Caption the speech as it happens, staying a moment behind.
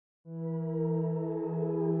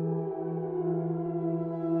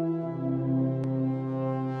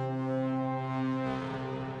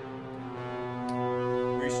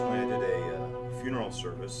funeral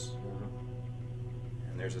service,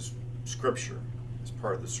 and there's this scripture as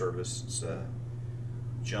part of the service. It's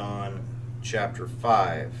John chapter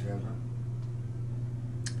 5.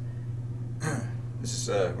 This is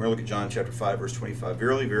we're going to look at John chapter 5, verse 25.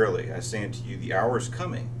 Verily, verily, I say unto you, the hour is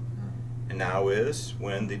coming, and now is,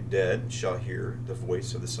 when the dead shall hear the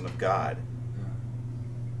voice of the Son of God,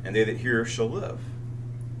 and they that hear shall live.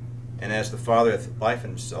 And as the Father hath life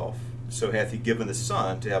in himself, so hath he given the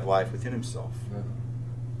Son to have life within himself,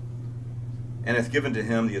 and hath given to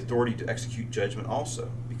him the authority to execute judgment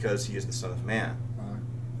also, because he is the Son of Man.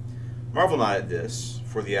 Marvel not at this,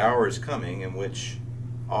 for the hour is coming in which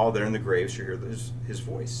all that are in the grave shall hear his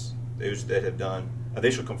voice. Those that have done,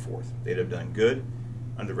 they shall come forth. They that have done good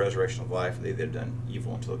unto the resurrection of life, and they that have done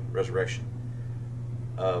evil unto the resurrection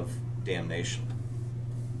of damnation.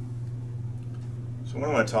 So what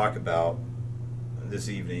I want to talk about this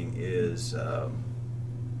evening is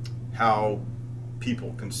how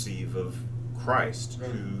people conceive of Christ,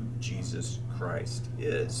 who Jesus Christ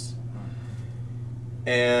is.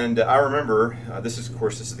 And I remember, this is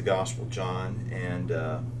the Gospel of John, and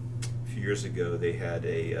a few years ago they had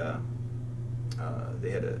a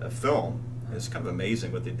film. It's kind of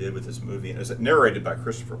amazing what they did with this movie, and it was narrated by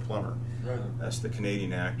Christopher Plummer. That's the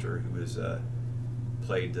Canadian actor who was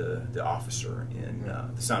played the officer in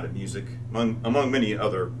The Sound of Music, among many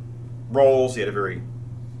other roles. He had a very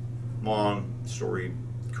long, storied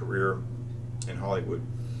career in Hollywood.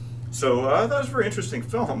 So that was a very interesting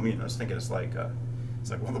film. I was thinking, it's like,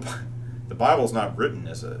 well, the Bible's not written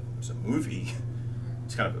as a movie.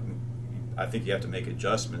 It's kind of I think you have to make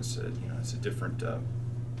adjustments. It's a different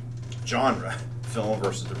genre film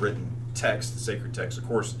versus the written text, the sacred text. Of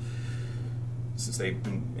course, since they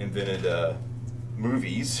invented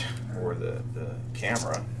movies, or the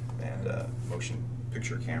camera and motion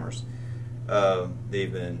picture cameras,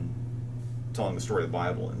 they've been telling the story of the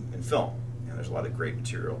Bible in film. And there's a lot of great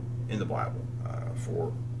material in the Bible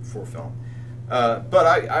for film. But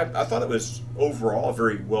I thought it was overall a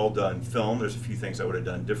very well done film. There's a few things I would have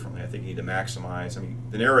done differently. I think you need to maximize. I mean,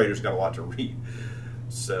 the narrator's got a lot to read,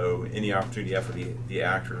 so any opportunity you have for the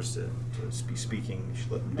actors to be speaking, you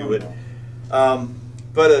should let them do it.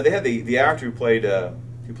 But they had the actor who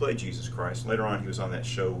played Jesus Christ. Later on, he was on that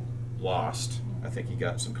show Lost. I think he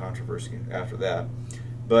got some controversy after that.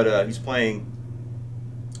 But he's playing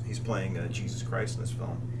Jesus Christ in this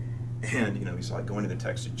film. And he's like going to the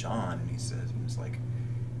text of John, and he says,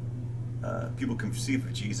 people conceive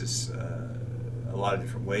of Jesus a lot of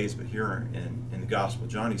different ways, but here in the Gospel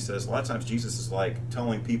of John, he says a lot of times Jesus is like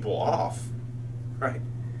telling people off, right?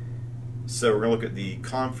 So we're going to look at the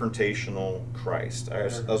Confrontational Christ. I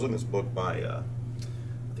was looking at this book by I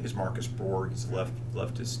think it's Marcus Borg. He's a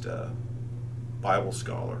leftist Bible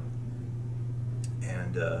scholar,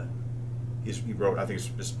 and he wrote, I think it's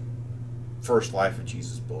his first Life of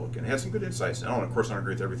Jesus book, and it has some good insights. And of course, I don't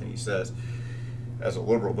agree with everything he says as a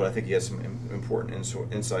liberal, but I think he has some important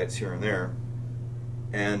insights here and there.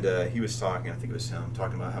 And he was talking, I think it was him,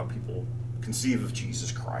 talking about how people conceive of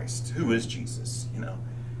Jesus Christ. Who is Jesus?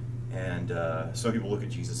 And some people look at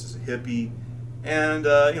Jesus as a hippie, and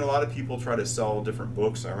a lot of people try to sell different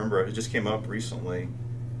books. I remember it just came up recently,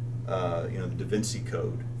 the Da Vinci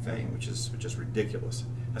Code thing, which is ridiculous.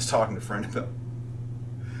 I was talking to a friend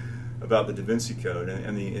about the Da Vinci Code,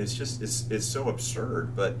 and it's so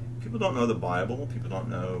absurd. But people don't know the Bible, people don't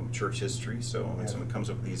know church history, so when someone comes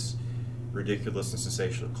up with these ridiculous and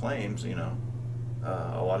sensational claims, a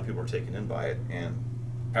lot of people are taken in by it, and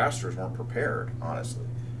pastors weren't prepared, honestly,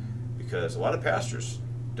 because a lot of pastors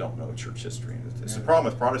don't know church history. And it's a problem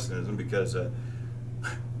with Protestantism, because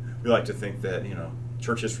we like to think that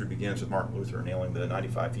church history begins with Martin Luther nailing the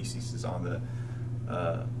 95 Theses on the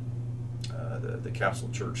castle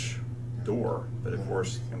church door, but of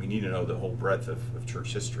course, we need to know the whole breadth of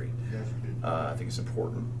church history. I think it's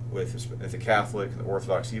important with the Catholic, the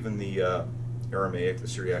Orthodox, even the Aramaic, the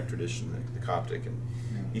Syriac tradition, the Coptic and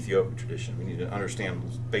Ethiopian tradition. We need to understand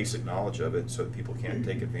basic knowledge of it so that people can't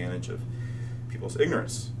take advantage of people's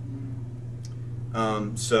ignorance.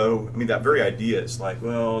 So, that very idea is like,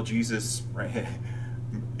 well, Jesus, right?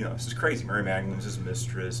 This is crazy. Mary Magdalene is his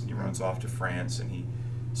mistress, and he runs off to France, and he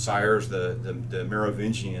sires the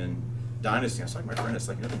Merovingian dynasty. It's like, my friend, it's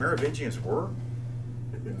like, the Merovingians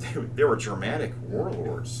they were Germanic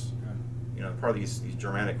warlords. Part of these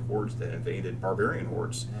Germanic hordes that invaded, barbarian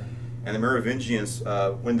hordes. And the Merovingians,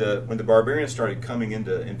 when the barbarians started coming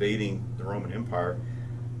into invading the Roman Empire,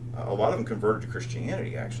 a lot of them converted to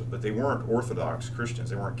Christianity, actually, but they weren't Orthodox Christians.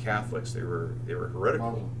 They weren't Catholics. They were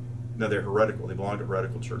heretical. No, they're heretical. They belonged to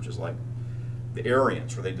heretical churches like the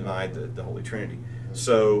Arians, where they denied the Holy Trinity.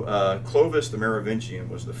 So Clovis the Merovingian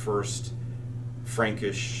was the first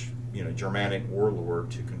Frankish, Germanic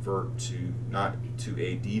warlord to convert to not to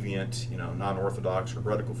a deviant, non-Orthodox or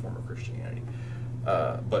heretical form of Christianity,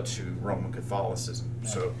 but to Roman Catholicism.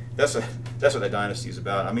 So that's what that dynasty is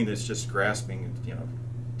about. I mean, it's just grasping,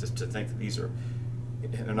 just to think that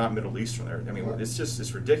they're not Middle Eastern. I mean,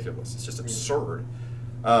 it's ridiculous. It's just absurd.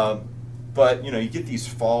 But you get these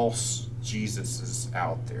false Jesuses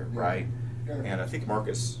out there, right? And I think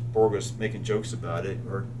Marcus Borges making jokes about it,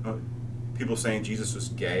 or people saying Jesus was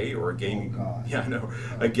gay or a gay,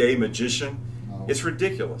 a gay magician. No. It's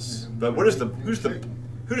ridiculous. But who does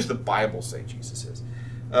the Bible say Jesus is?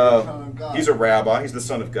 He's a rabbi. He's the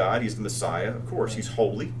Son of God. He's the Messiah. Of course, he's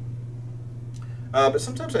holy. But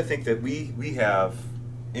sometimes I think that we have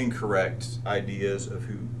incorrect ideas of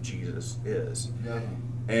who Jesus is,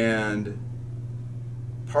 and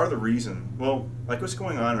part of the reason, like what's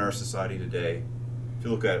going on in our society today, if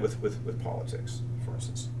you look at it with politics, for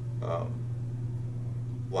instance,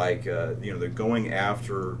 they're going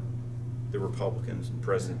after the Republicans and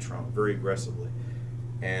President Trump very aggressively,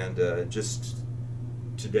 and just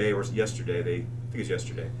today or yesterday, I think it was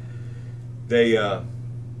yesterday, they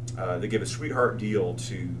gave a sweetheart deal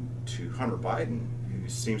to Hunter Biden, who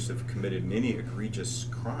seems to have committed many egregious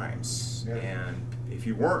crimes, and if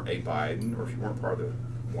you weren't a Biden or if you weren't part of the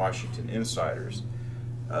Washington insiders,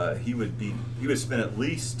 he would spend at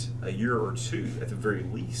least a year or two, at the very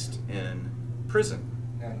least, in prison.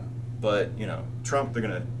 But Trump, they're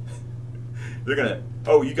gonna they're gonna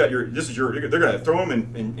throw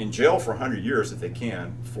him in jail for 100 years if they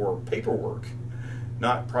can for paperwork,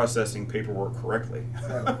 not processing paperwork correctly.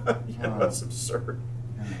 That's absurd.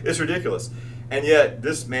 It's ridiculous. And yet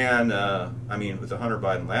this man, with the Hunter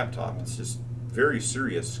Biden laptop, it's just very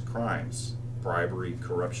serious crimes. Bribery,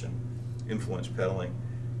 corruption, influence peddling,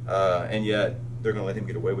 and yet they're going to let him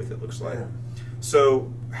get away with it, looks like.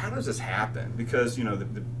 So how does this happen? Because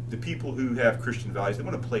the people who have Christian values, they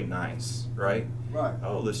want to play nice, right? Right.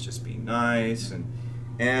 Oh, let's just be nice,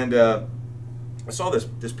 and I saw this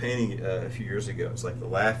painting a few years ago. It's like the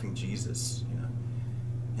laughing Jesus,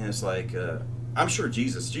 and it's like I'm sure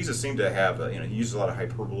Jesus seemed to have he used a lot of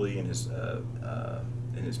hyperbole in his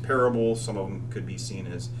parables. Some of them could be seen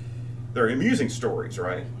as they're amusing stories,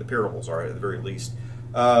 right? The parables are, at the very least.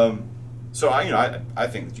 So I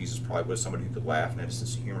think that Jesus probably was somebody who could laugh and had a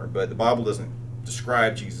sense of humor, but the Bible doesn't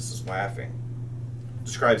describe Jesus as laughing. It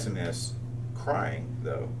describes him as crying,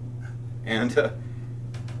 though. And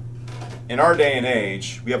in our day and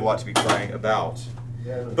age, we have a lot to be crying about.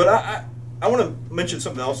 But I want to mention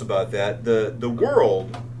something else about that. The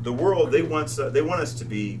world they want us to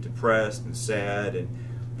be depressed and sad, and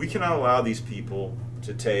we cannot allow these people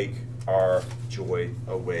to take our joy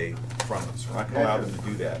away from us. We're not going to allow them to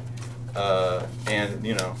do that.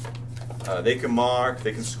 They can mock,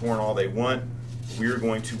 they can scorn all they want. We're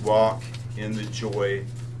going to walk in the joy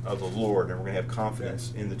of the Lord, and we're going to have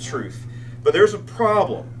confidence in the truth. But there's a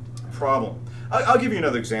problem. I'll give you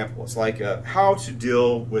another example. It's like how to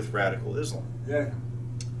deal with radical Islam.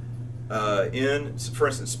 For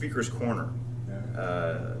instance, Speaker's Corner.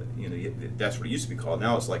 That's what it used to be called.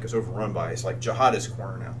 Now it's overrun by, it's like Jihadist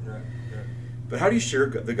Corner now. But how do you share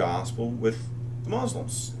the gospel with the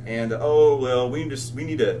Muslims? And we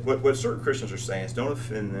need to. What certain Christians are saying is, don't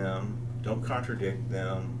offend them, don't contradict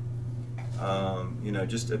them,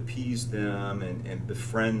 just appease them and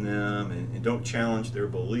befriend them, and don't challenge their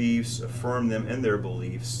beliefs, affirm them in their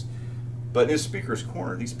beliefs. But in Speaker's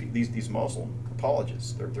Corner, these Muslim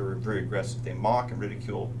apologists, they're very aggressive. They mock and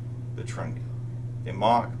ridicule the Trinity. They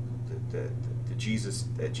mock the Jesus,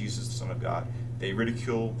 the Son of God. They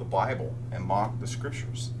ridicule the Bible and mock the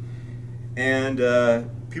Scriptures. And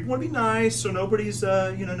people want to be nice, so nobody's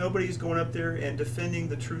going up there and defending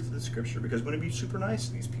the truth of the Scripture, because we want to be super nice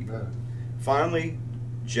to these people. Yeah. Finally,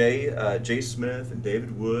 Jay Smith and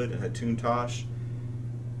David Wood and Hatun Tosh,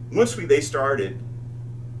 once they started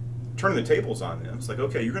turning the tables on them, it's like,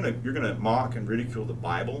 okay, you're gonna mock and ridicule the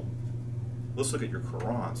Bible. Let's look at your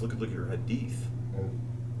Qurans. Look at your Hadith.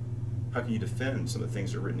 How can you defend some of the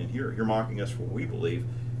things that are written in here? You're mocking us for what we believe,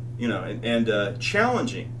 and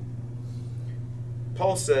challenging.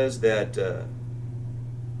 Paul says that I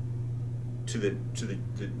should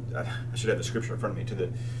have the scripture in front of me. To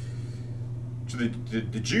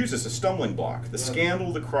the Jews, it's a stumbling block. The scandal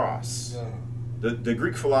of the cross. The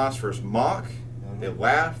Greek philosophers mock. They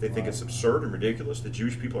laugh. They think it's absurd and ridiculous. The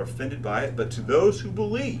Jewish people are offended by it. But to those who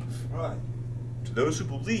believe, to those who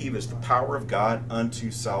believe, is the power of God unto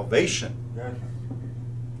salvation.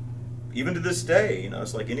 Even to this day,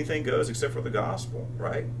 it's like anything goes except for the gospel,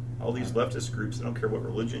 right? All these leftist groups, they don't care what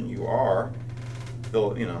religion you are.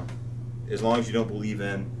 they'll, you know, as long as you don't believe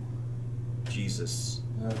in Jesus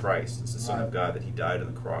Christ as the Son of God, that he died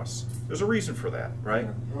on the cross. There's a reason for that, right?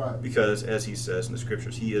 Right. Because as he says in the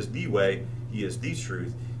scriptures, he is the way, he is the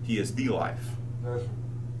truth, he is the life. Yes.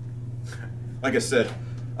 Like I said,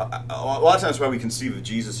 a lot of times why we conceive of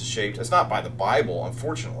Jesus is shaped, it's not by the Bible,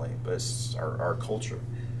 unfortunately, but it's our culture.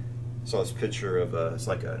 I saw this picture of, it's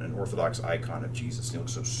like an Orthodox icon of Jesus. He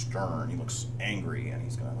looks so stern, he looks angry, and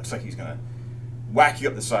looks like he's going to whack you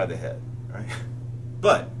up the side of the head, right?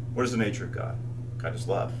 But what is the nature of God? God is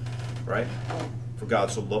love, right? For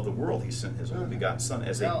God so loved the world, he sent his only begotten Son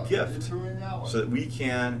as a gift so that we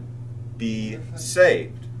can be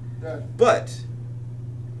saved. But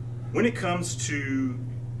when it comes to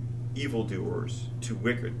evildoers, to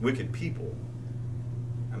wicked people,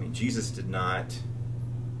 I mean, Jesus did not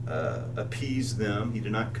appease them. He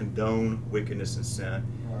did not condone wickedness and sin.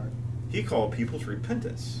 Right. He called people to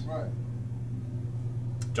repentance. Right.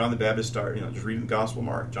 John the Baptist started, just reading the Gospel of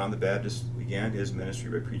Mark, John the Baptist began his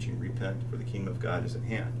ministry by preaching, repent, for the kingdom of God is at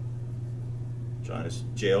hand. John is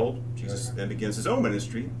jailed. Jesus then begins his own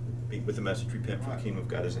ministry with the message, repent, for the kingdom of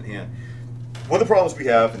God is at hand. One of the problems we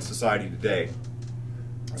have in society today,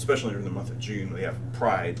 especially during the month of June, we have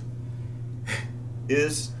pride,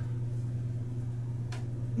 is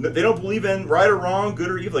they don't believe in right or wrong, good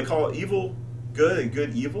or evil. They call evil good and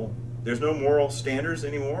good evil. There's no moral standards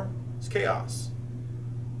anymore. It's chaos.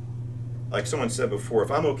 Like someone said before, if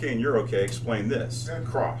I'm okay and you're okay, explain this.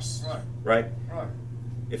 Cross. Right? Right.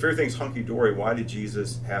 If everything's hunky-dory, why did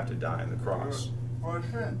Jesus have to die on the cross? For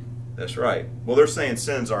sin. That's right. Well, they're saying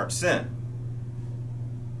sins aren't sin.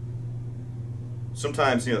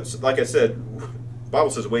 Sometimes, like I said, the Bible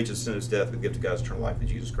says wages of sin is death, but the gift of God is eternal life in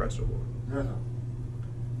Jesus Christ our Lord. Yes.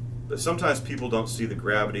 But sometimes people don't see the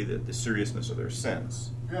gravity, the seriousness of their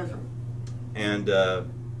sins. Yes. And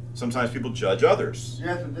sometimes people judge others.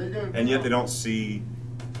 Yes, they do. And yet they don't see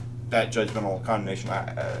that judgmental condemnation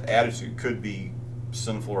attitude could be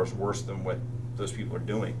sinful or worse than what those people are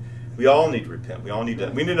doing. We all need to repent. We need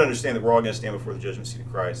to understand that we're all going to stand before the judgment seat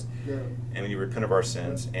of Christ. Yeah. And we need to repent of our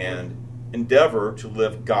sins and endeavor to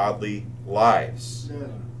live godly lives. Yeah.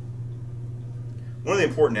 One of the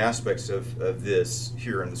important aspects of this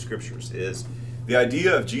here in the scriptures is the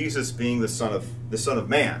idea of Jesus being the Son of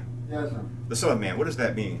Man. Yes, sir. The Son of Man, what does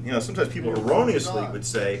that mean? Sometimes people erroneously would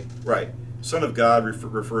say, right, Son of God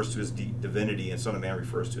refers to his divinity and Son of Man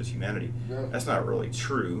refers to his humanity. Yeah. That's not really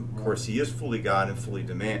true. Of course, he is fully God and fully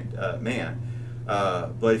man.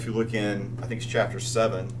 But if you look in, I think it's chapter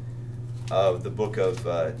 7 of the book of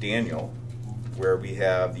Daniel, where we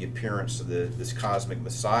have the appearance of this cosmic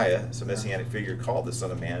Messiah, it's a messianic figure called the Son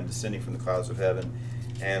of Man, descending from the clouds of heaven.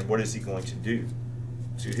 And what is he going to do?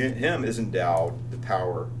 To him is endowed the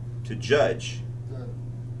power to judge.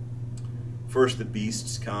 First the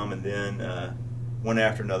beasts come, and then one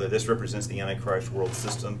after another. This represents the Antichrist world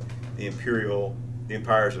system, the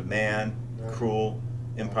empires of man, cruel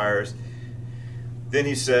empires. Then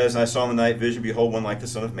he says, and I saw in the night vision, behold, one like the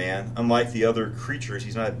Son of Man. Unlike the other creatures,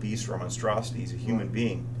 he's not a beast or a monstrosity. He's a human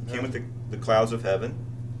being. He came with the clouds of heaven.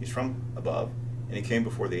 He's from above. And he came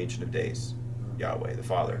before the Ancient of Days, Yahweh, the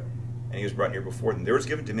Father. And he was brought near before them. There was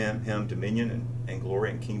given to him dominion and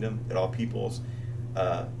glory and kingdom, that all peoples,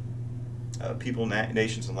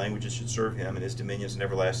 nations, and languages should serve him, and his dominion is an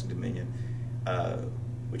everlasting dominion,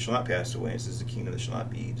 which shall not pass away. This is the kingdom that shall not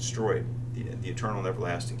be destroyed, the eternal and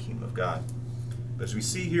everlasting kingdom of God. But as we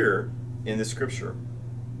see here in the scripture,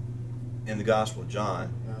 in the Gospel of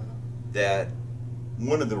John, that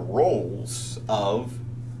one of the roles of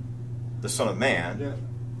the Son of Man,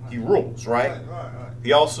 he rules, right?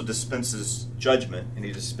 He also dispenses judgment, and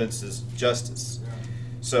he dispenses justice.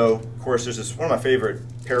 So, of course, there's one of my favorite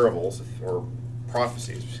parables or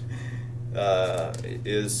prophecies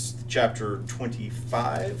is chapter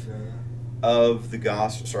 25 of the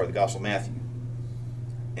Gospel of Matthew.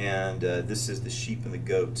 And this is the sheep and the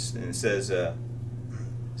goats. And it says, this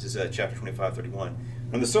is chapter 25:31.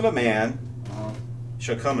 When the Son of Man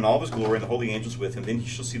shall come in all of his glory, and the holy angels with him, then he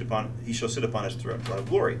shall sit upon his throne of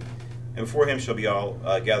glory. And before him shall be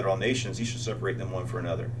gathered all nations. He shall separate them one from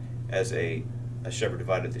another, as a shepherd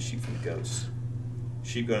divided the sheep from the goats.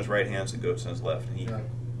 Sheep go on his right hand, the goats on his left. And he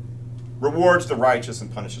rewards the righteous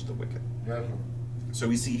and punishes the wicked. So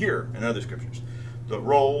we see here in other scriptures, the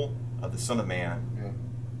role of the Son of Man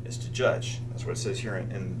is to judge. That's what it says here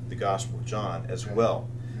in the Gospel of John as well.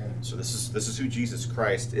 So this is who Jesus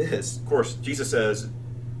Christ is. Of course, Jesus says,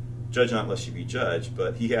 "Judge not, lest you be judged,"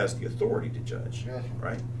 but he has the authority to judge,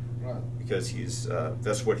 right? Because he's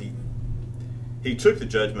that's what he took the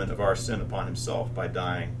judgment of our sin upon himself by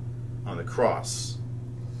dying on the cross.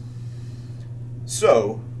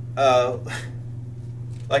 So,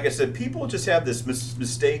 like I said, people just have this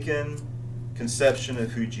mistaken conception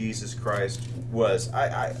of who Jesus Christ was.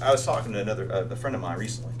 I was talking to a friend of mine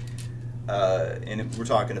recently, and we're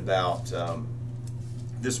talking about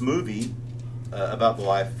this movie about the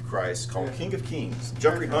life of Christ called King of Kings.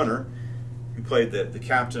 Jeffrey Hunter, who played the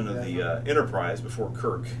captain of the Enterprise before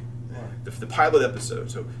Kirk, the pilot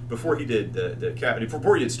episode. So before he did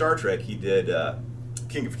before he did Star Trek, he did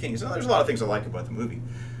King of Kings. Now, there's a lot of things I like about the movie,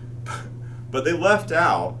 but they left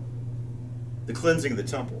out the cleansing of the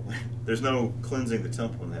temple. There's no cleansing the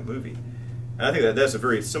temple in that movie, and I think that's a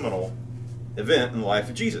very seminal event in the life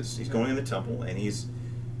of Jesus. He's going in the temple and he's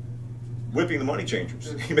whipping the money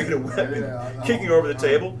changers. He made a whip, kicking over the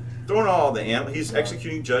table, throwing all the animals. He's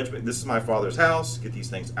executing judgment. This is my Father's house. Get these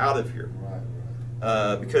things out of here.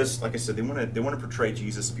 Because, like I said, they want to portray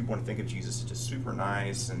Jesus. People want to think of Jesus as just super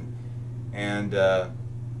nice and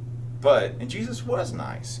Jesus was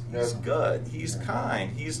nice. He's good. He's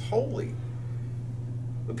kind. He's holy.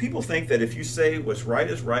 But people think that if you say what's right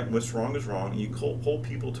is right and what's wrong is wrong, and you hold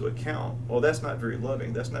people to account, well, that's not very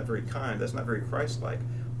loving. That's not very kind. That's not very Christ-like.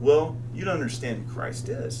 Well, you don't understand who Christ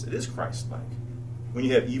is. It is Christ-like. When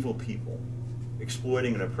you have evil people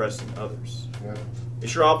exploiting and oppressing others,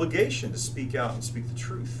 it's your obligation to speak out and speak the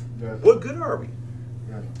truth. What good are we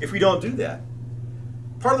if we don't do that?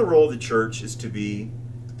 Part of the role of the church is to be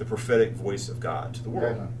the prophetic voice of God to the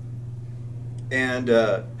world. And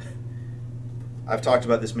I've talked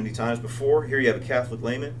about this many times before. Here you have a Catholic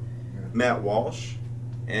layman, Matt Walsh,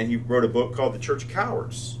 and he wrote a book called The Church of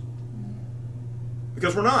Cowards.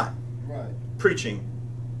 Because we're not preaching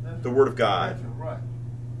the Word of God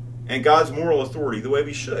and God's moral authority the way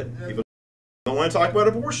we should. People don't want to talk about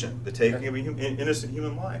abortion, the taking of an innocent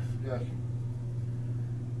human life.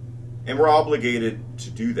 And we're obligated to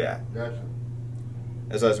do that.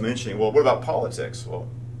 As I was mentioning, well, what about politics? Well,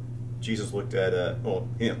 Jesus looked at,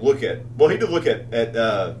 he did look at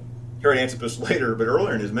Herod Antipas later, but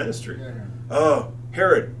earlier in his ministry. Oh,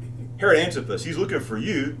 Herod Antipas, he's looking for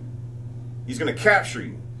you. He's going to capture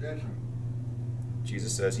you.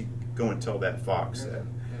 Jesus says, go and tell that fox that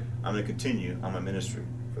I'm going to continue on my ministry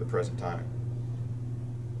for the present time.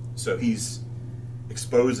 So he's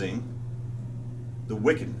exposing the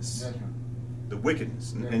wickedness. The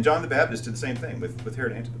wickedness. And John the Baptist did the same thing with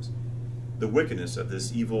Herod Antipas. The wickedness of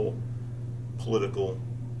this evil political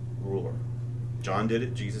ruler. John did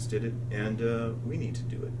it, Jesus did it, and we need to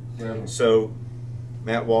do it. So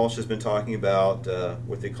Matt Walsh has been talking about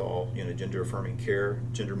what they call gender-affirming care,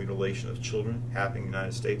 gender mutilation of children happening in the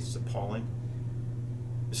United States. It's appalling.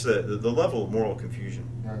 It's the level of moral confusion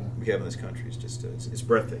we have in this country is just it's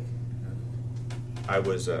breathtaking. I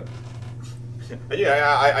was I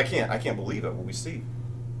can't believe it when we see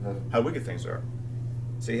how wicked things are.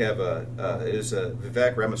 So you have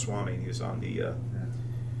Vivek Ramaswamy. He was on the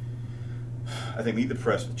I think Meet the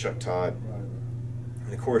Press with Chuck Todd,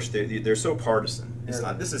 and of course they're so partisan. It's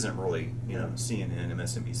not. This isn't really CNN,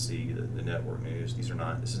 MSNBC, the network news. This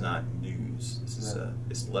is not news. This is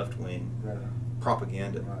it's left wing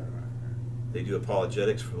propaganda. They do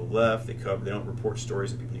apologetics for the left. They don't report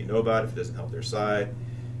stories that people need to know about if it doesn't help their side.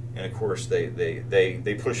 And of course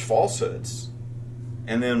they push falsehoods.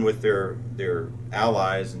 And then with their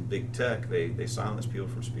allies in big tech, they silence people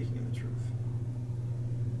from speaking in the truth.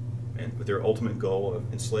 And with their ultimate goal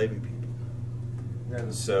of enslaving people.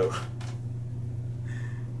 So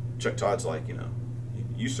Chuck Todd's like,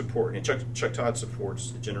 you support, and Chuck Todd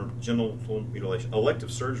supports genital mutilation,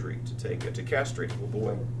 elective surgery to castrate a little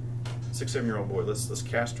boy, 6-7-year-old boy. Let's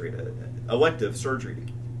castrate elective surgery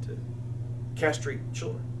to castrate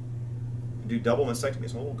children, and do double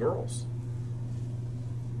mastectomies on little girls.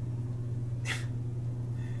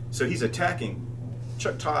 So he's attacking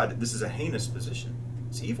Chuck Todd. This is a heinous position.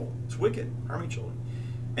 It's evil. It's wicked. Harming children.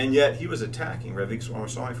 And yet he was attacking Vivek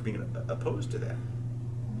Ramaswamy for being opposed to that.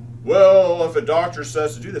 Well, if a doctor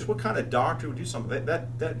says to do this, what kind of doctor would do something?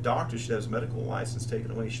 That doctor should have his medical license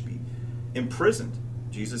taken away. He should be imprisoned.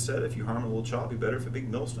 Jesus said, if you harm a little child, it'd be better if a big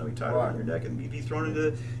millstone be tied around your neck and be thrown into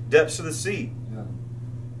the depths of the sea.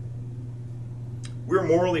 We're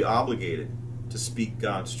morally obligated to speak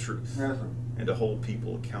God's truth and to hold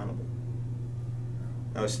people accountable.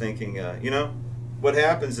 I was thinking, what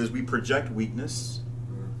happens is we project weakness.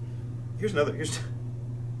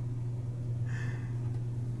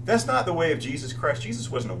 That's not the way of Jesus Christ. Jesus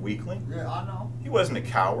wasn't a weakling. Yeah, I know. He wasn't a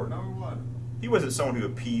coward. No, what? He wasn't someone who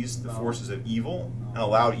appeased the forces of evil and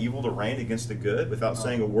allowed evil to reign against the good without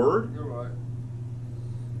saying a word. You're right.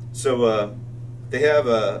 So they have,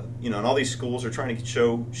 and all these schools are trying to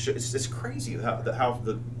show. It's crazy how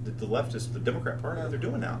the leftists, the Democrat Party, what they're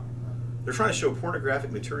doing now. They're trying to show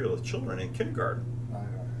pornographic material to children in kindergarten.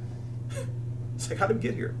 It's like, how did we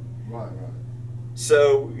get here? Right.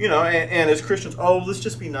 So, you know, and as Christians, oh, let's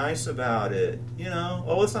just be nice about it. You know,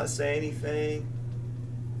 oh, let's not say anything.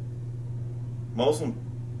 Muslim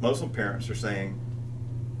parents are saying,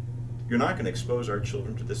 you're not going to expose our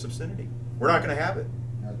children to this obscenity. We're not going to have it.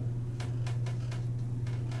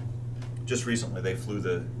 Just recently, they flew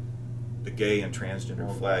the gay and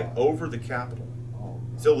transgender flag over the Capitol.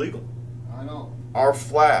 It's illegal. I know. Our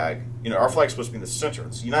flag, you know, our flag's supposed to be in the center.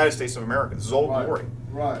 It's the United States of America. This is Old Glory.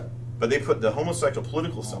 Right. But they put the homosexual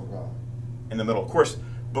political symbol in the middle. Of course,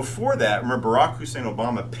 before that, remember Barack Hussein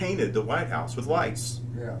Obama painted the White House with lights.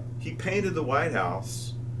 Yeah. He painted the White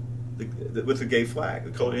House with the gay flag.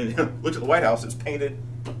 The color. Look at the White House; it's painted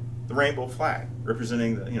the rainbow flag,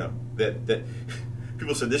 representing the, you know, that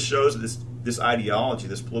people said this shows this ideology,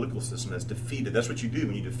 this political system that's defeated. That's what you do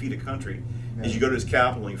when you defeat a country. Yeah. Is you go to its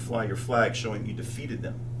capital and you fly your flag, showing you defeated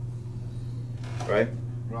them. Right.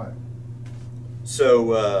 Right.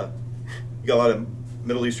 So you got a lot of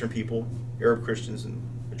Middle Eastern people, Arab Christians, and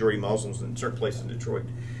majority Muslims in certain places in Detroit.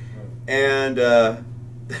 Right. And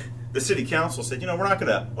the city council said, you know, we're not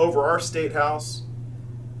going to, over our state house,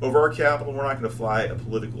 over our capital, we're not going to fly a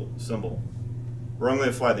political symbol. We're only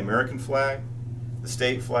going to fly the American flag, the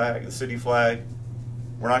state flag, the city flag.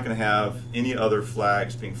 We're not going to have any other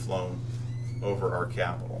flags being flown over our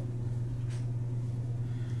capital.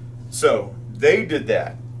 So they did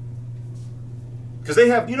that. Because they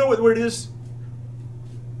have, you know what it is?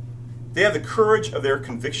 They have the courage of their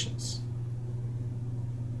convictions.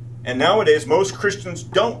 And nowadays, most Christians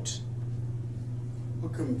don't.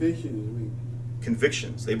 What convictions mean?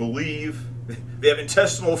 Convictions. They believe, they have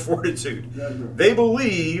intestinal fortitude. That's right. They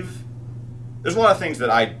believe, there's a lot of things that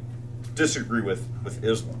I disagree with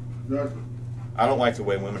Islam. That's right. I don't like the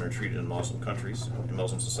way women are treated in Muslim countries, in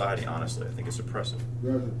Muslim society, honestly. I think it's oppressive.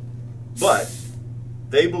 That's right. But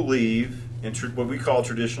they believe in what we call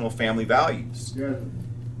traditional family values. That's right.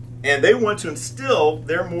 And they want to instill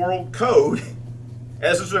their moral code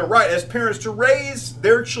as is their right as parents to raise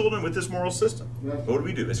their children with this moral system. Yes. But what do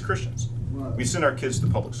we do as Christians? Right. We send our kids to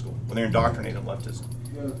public school when they're indoctrinated in leftism.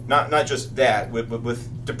 Yes. Not just that,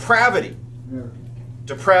 with depravity. Yes.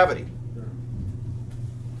 Depravity. Yes.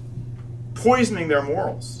 Poisoning their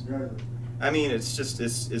morals. Yes. I mean, it's just,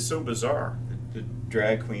 it's so bizarre. The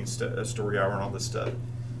drag queen story hour and all this stuff.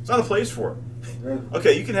 It's not a place for it. Yes.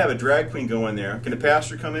 Okay, you can have a drag queen go in there. Can the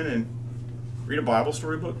pastor come in and read a Bible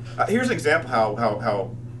story book? Here's an example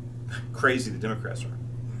how crazy the Democrats are.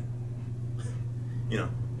 You know,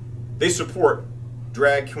 they support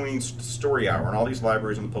drag queen story hour in all these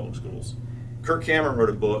libraries in the public schools. Kirk Cameron wrote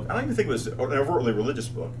a book. I don't even think it was an overtly religious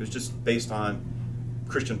book. It was just based on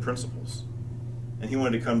Christian principles. And he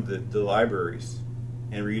wanted to come to the libraries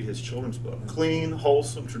and read his children's book. Clean,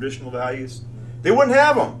 wholesome, traditional values. They wouldn't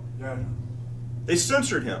have them. Yes. They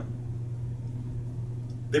censored him.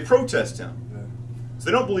 They protest him. Yes.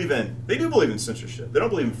 So they do believe in censorship. They don't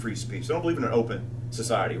believe in free speech. They don't believe in an open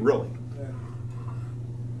society, really. Yes.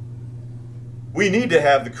 We need to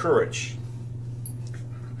have the courage.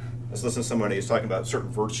 Let's listen to somebody who's talking about certain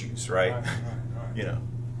virtues, right? Right. You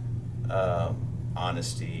know,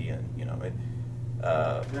 honesty and, you know.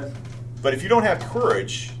 Yes. But if you don't have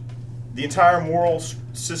courage, the entire moral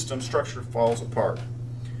system structure falls apart.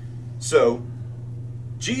 So,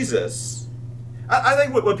 Jesus, I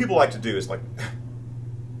think what people like to do is like,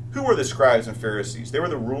 who were the scribes and Pharisees? They were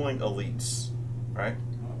the ruling elites, right?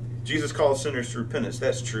 Jesus called sinners to repentance.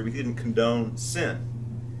 That's true. He didn't condone sin.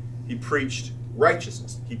 He preached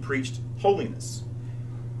righteousness. He preached holiness.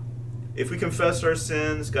 If we confess our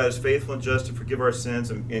sins, God is faithful and just to forgive our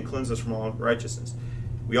sins and cleanse us from all unrighteousness.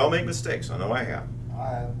 We all make mistakes. I know I have. I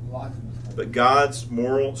have lots of mistakes. But God's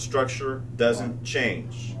moral structure doesn't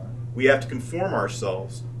change. We have to conform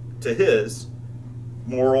ourselves to His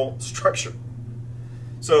moral structure.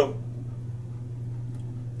 So,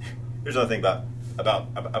 here's another thing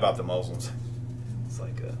about the Muslims. It's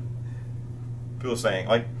like people saying,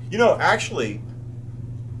 like, you know, actually,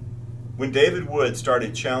 when David Wood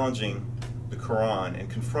started challenging the Quran and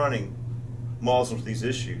confronting Muslims with these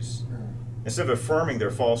issues, instead of affirming their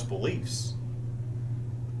false beliefs,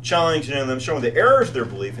 challenging them, showing the errors of their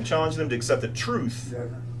belief, and challenging them to accept the truth, Yes.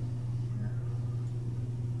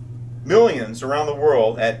 millions around the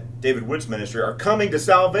world at David Wood's ministry are coming to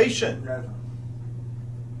salvation. Yes.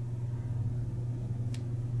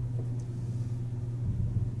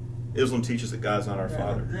 Islam teaches that God's not our Yes.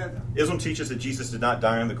 Father. Yes. Islam teaches that Jesus did not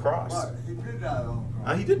die on the cross. Right. He did that on the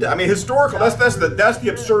cross. He did that. I mean, historical. That's the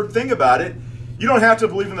absurd thing about it. You don't have to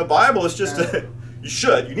believe in the Bible. It's just You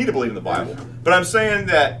should. You need to believe in the Bible. But I'm saying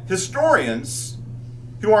that historians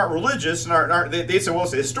who aren't religious and aren't they say, well,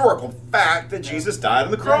 it's a historical fact that Jesus died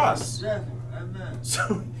on the cross. Yes, amen.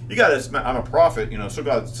 So you got to, I'm a prophet, so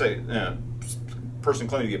God say, person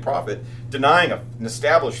claiming to be a prophet, denying an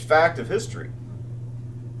established fact of history.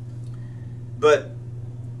 But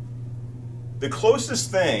the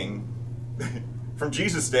closest thing from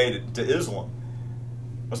Jesus' day to Islam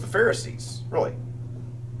was the Pharisees, really.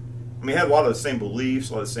 I mean, they had a lot of the same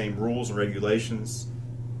beliefs, a lot of the same rules and regulations.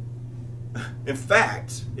 In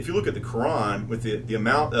fact, if you look at the Quran, with the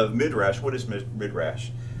amount of midrash, what is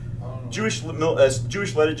midrash? Jewish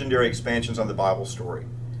legendary expansions on the Bible story.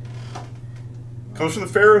 Comes from the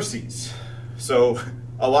Pharisees. So,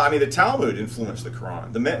 the Talmud influenced the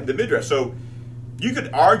Quran, the midrash. So, you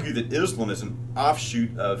could argue that Islam is an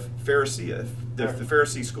offshoot of Pharisee, the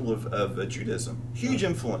Pharisee school of Judaism. Huge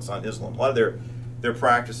influence on Islam. A lot of their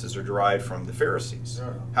practices are derived from the Pharisees.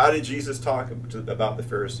 How did Jesus talk about the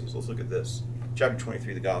Pharisees? Let's look at this. Chapter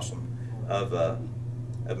 23, the Gospel of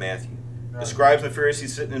Matthew. The scribes and the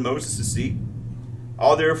Pharisees sitting in Moses' seat.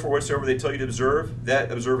 All therefore whatsoever they tell you to observe,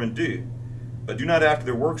 that observe and do. But do not after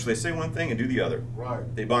their works, they say one thing and do the other.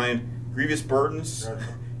 Right. They bind grievous burdens,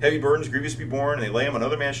 heavy burdens, grievous to be borne, and they lay them on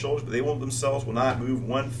other man's shoulders, but they themselves will not move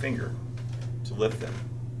one finger to lift them.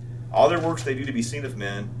 All their works they do to be seen of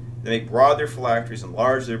men. They make broad their phylacteries and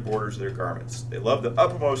large their borders of their garments. They love the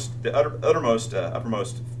uttermost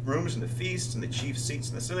rooms and the feasts and the chief seats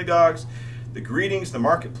in the synagogues, the greetings in the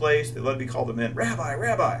marketplace. They love to be called the men, Rabbi,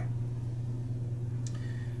 Rabbi.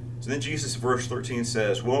 So then Jesus, verse 13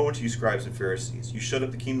 says, woe unto you, scribes and Pharisees! You shut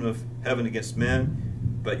up the kingdom of heaven against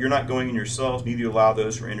men, but you're not going in yourselves, neither you allow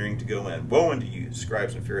those who are entering to go in. Woe unto you,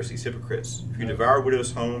 scribes and Pharisees, hypocrites! For you devour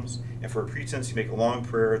widows' homes, and for a pretense you make a long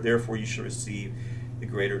prayer, therefore you shall receive the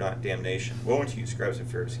greater not damnation. Woe unto you, scribes and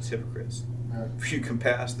Pharisees, hypocrites! For you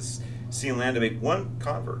compass the sea and land to make one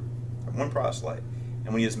convert, one proselyte,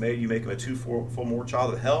 and when he is made, you make him a twofold more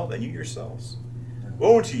child of hell than you yourselves.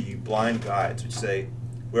 Woe unto you, blind guides, which say,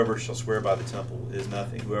 whoever shall swear by the temple is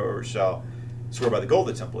nothing. Whoever shall swear by the gold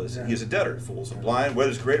of the temple he is a debtor. Fools and blind, whether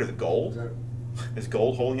is greater, the gold? Is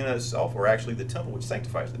gold holding in itself, or actually the temple which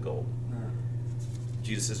sanctifies the gold?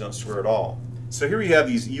 Jesus says, don't swear at all. So here we have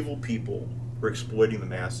these evil people who are exploiting the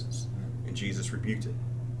masses, and Jesus rebuked it.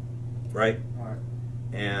 Right?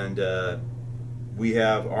 And we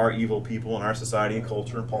have our evil people in our society and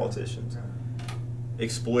culture and politicians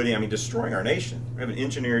exploiting, destroying our nation. We have an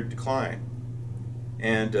engineered decline.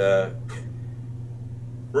 And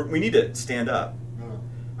we need to stand up.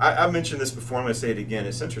 I've mentioned this before, I'm going to say it again.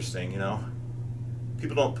 It's interesting,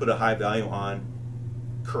 people don't put a high value on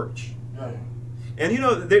courage.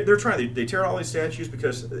 And they're trying, they tear all these statues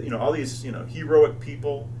because all these heroic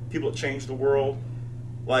people that changed the world,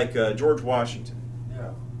 like George Washington,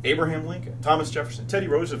 Abraham Lincoln, Thomas Jefferson, Teddy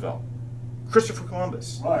Roosevelt, Christopher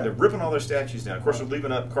Columbus. They're ripping all their statues down. Of course, they're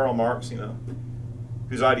leaving up Karl Marx,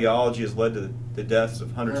 whose ideology has led to the deaths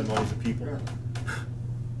of hundreds of millions of people.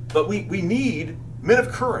 But we need men of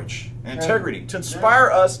courage and integrity to inspire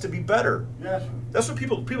us to be better. That's what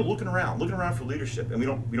people looking around for leadership, and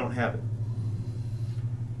we don't have it.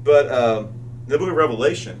 But the book of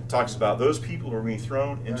Revelation talks about those people who are being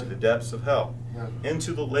thrown into the depths of hell,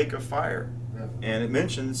 into the lake of fire, and it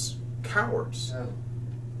mentions cowards.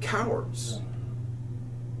 Cowards.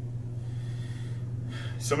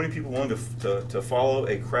 So many people willing to follow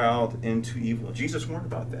a crowd into evil. Jesus warned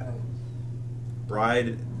about that.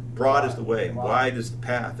 Broad is the way, and wide is the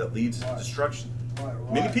path that leads to destruction.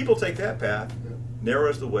 Many people take that path. Narrow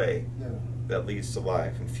is the way that leads to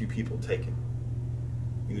life, and few people take it.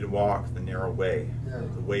 You need to walk the narrow way,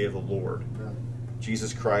 the way of the Lord.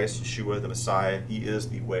 Jesus Christ, Yeshua, the Messiah, He is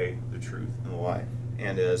the way, the truth, and the life.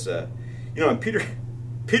 And as and Peter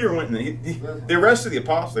went and they arrested the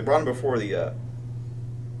apostles. They brought him before the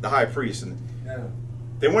high priest, and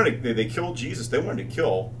they killed Jesus. They wanted to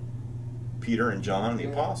kill Peter and John and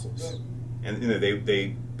the apostles, and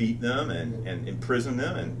they beat them and imprisoned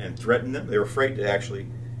them and threatened them. They were afraid to actually,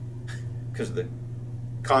 because of the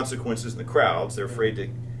consequences in the crowds, they're afraid to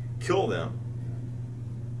kill them.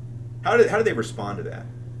 How did they respond to that?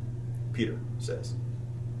 Peter says,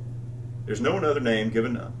 "There's no other name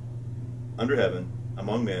given under heaven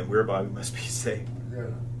among men whereby we must be saved.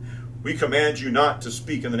 We command you not to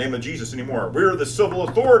speak in the name of Jesus anymore. We're the civil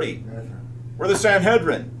authority. We're the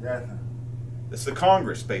Sanhedrin. It's the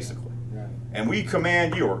Congress, basically. And we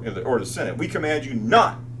command you, or the Senate, we command you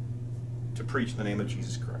not to preach in the name of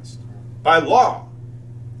Jesus Christ. By law."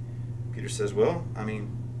 Peter says, well,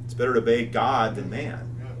 it's better to obey God than man.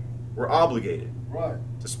 We're obligated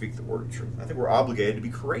to speak the word of truth. I think we're obligated to be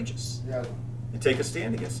courageous. and take a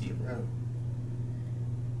stand against evil. Yeah.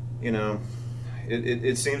 You know,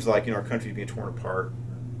 it seems like, you know, our country is being torn apart.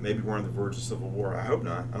 Maybe we're on the verge of civil war. I hope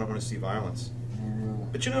not. I don't want to see violence.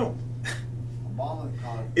 But you know,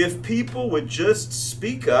 if people would just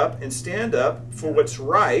speak up and stand up for what's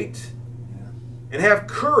right and have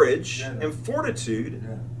courage and fortitude,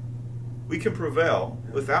 we can prevail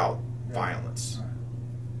without violence.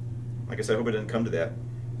 Like I said, I hope it didn't come to that.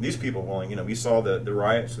 And these people are willing, you know, we saw the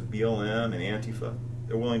riots with BLM and Antifa.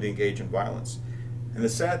 They're willing to engage in violence. And the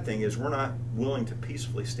sad thing is we're not willing to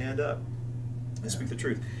peacefully stand up and speak the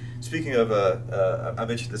truth. Speaking of, I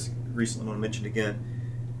mentioned this recently, I want to mention it again.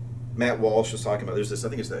 Matt Walsh was talking about, there's this, I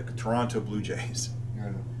think it's the Toronto Blue Jays.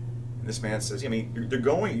 And this man says, I mean, they're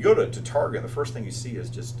going, you go to Target, and the first thing you see is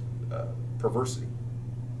just perversity,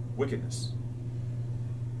 wickedness,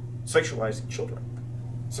 sexualizing children.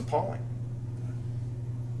 It's appalling.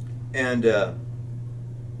 And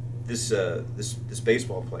this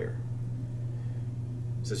baseball player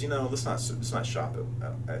says, you know, let's not shop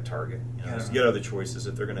at Target. You know, you got other choices.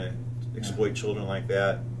 If they're going to exploit children like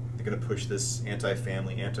that, they're going to push this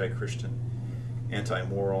anti-family, anti-Christian,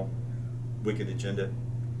 anti-moral, wicked agenda.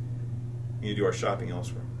 We need to do our shopping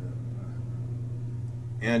elsewhere.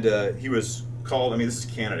 And he was called, I mean, this is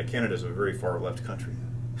Canada. Canada is a very far left country.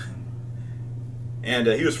 And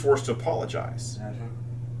he was forced to apologize.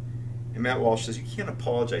 And Matt Walsh says, you can't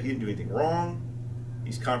apologize. He didn't do anything wrong.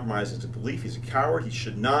 He's compromised his belief. He's a coward. He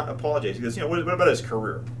should not apologize. He goes, you know, what about his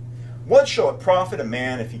career? What shall it profit a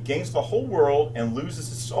man if he gains the whole world and loses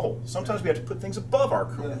his soul? Sometimes we have to put things above our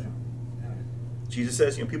career. Jesus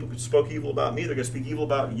says, you know, people who spoke evil about me, they're going to speak evil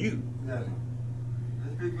about you.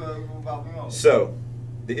 So,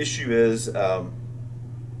 the issue is,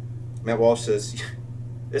 Matt Walsh says,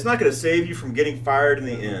 it's not going to save you from getting fired in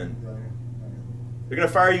the end. They're going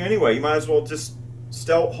to fire you anyway. You might as well just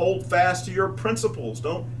hold fast to your principles.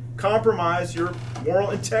 Don't compromise your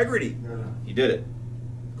moral integrity. He did it.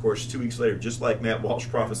 Of course, 2 weeks later, just like Matt Walsh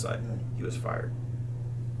prophesied, he was fired.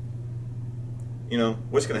 You know,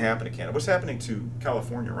 what's going to happen to Canada? What's happening to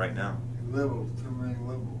California right now? Liberals, too many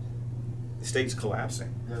liberals. The state's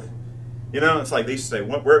collapsing. You know, it's like they used to say,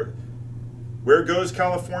 where goes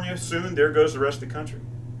California soon, there goes the rest of the country.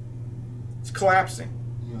 It's collapsing.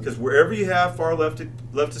 Because wherever you have far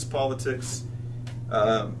leftist politics,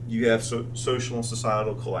 you have social and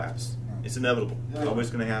societal collapse. It's inevitable. It's always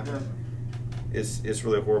going to happen. It's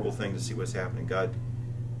really a horrible thing to see what's happening. God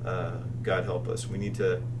help us. We need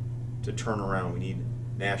to turn around. We need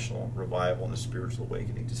national revival and a spiritual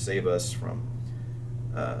awakening to save us from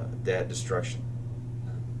that destruction.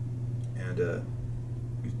 And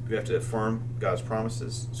we have to affirm God's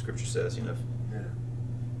promises. Scripture says, you know,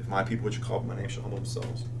 if my people which are called by my name shall humble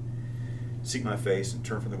themselves, seek my face and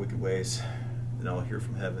turn from their wicked ways, then I will hear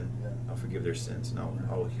from heaven. I'll forgive their sins, and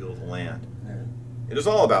I will heal the land. It is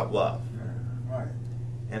all about love.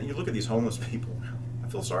 And you look at these homeless people, I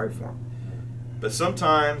feel sorry for them. But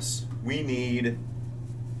sometimes we need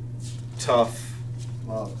tough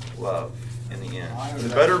love in the end. For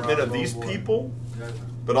the betterment of these people,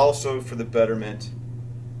 but also for the betterment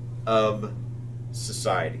of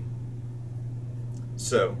society.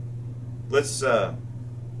 So, let's bow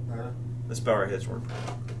our heads for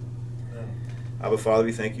prayer. Abba, Father,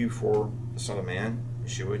 we thank you for the Son of Man,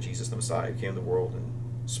 Yeshua, Jesus the Messiah, who came to the world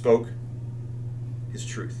and spoke his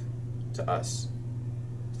truth to us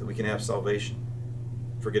so that we can have salvation,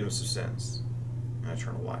 forgiveness of sins, and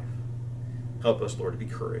eternal life. Help us, Lord, to be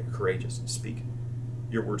courageous and speak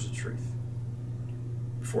your words of truth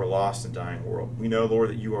before a lost and dying world. We know, Lord,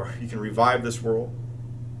 that you can revive this world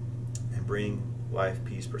and bring life,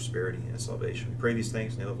 peace, prosperity, and salvation. We pray these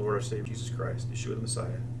things in the name of the Lord our Savior, Jesus Christ, Yeshua the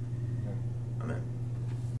Messiah.